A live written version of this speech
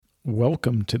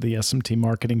Welcome to the SMT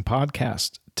Marketing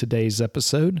Podcast. Today's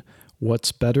episode,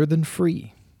 What's Better Than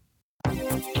Free?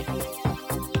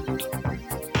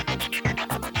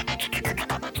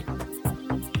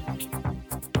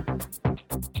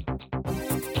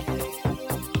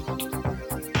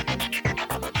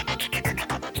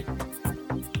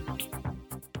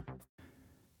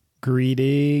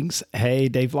 Greetings. Hey,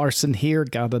 Dave Larson here.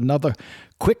 Got another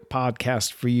quick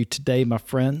podcast for you today, my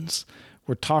friends.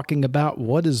 We're talking about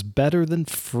what is better than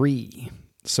free.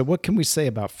 So what can we say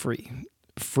about free?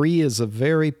 Free is a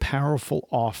very powerful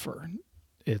offer.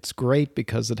 It's great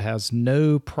because it has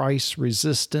no price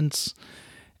resistance.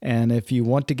 And if you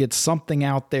want to get something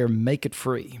out there, make it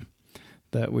free.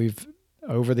 That we've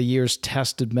over the years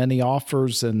tested many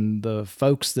offers, and the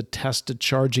folks that tested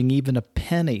charging even a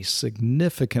penny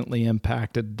significantly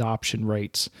impacted adoption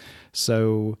rates.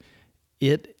 So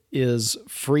it is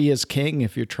free as king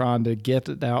if you're trying to get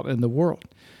it out in the world.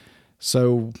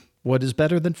 So what is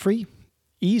better than free?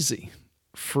 Easy.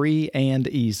 Free and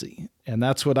easy. And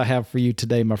that's what I have for you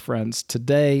today, my friends.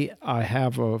 Today, I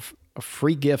have a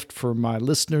free gift for my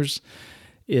listeners.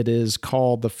 It is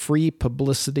called the Free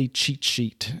Publicity Cheat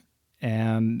Sheet.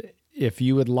 And if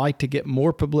you would like to get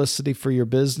more publicity for your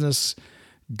business,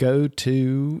 go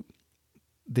to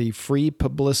the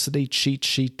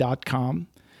freepublicitycheatsheet.com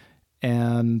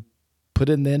and put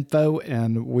in the info,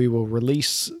 and we will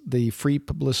release the free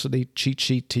publicity cheat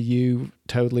sheet to you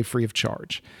totally free of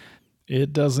charge.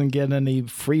 It doesn't get any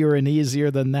freer and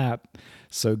easier than that.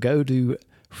 So go to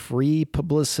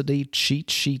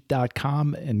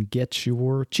freepublicitycheatsheet.com and get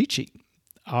your cheat sheet.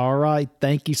 All right.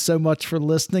 Thank you so much for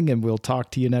listening, and we'll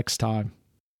talk to you next time.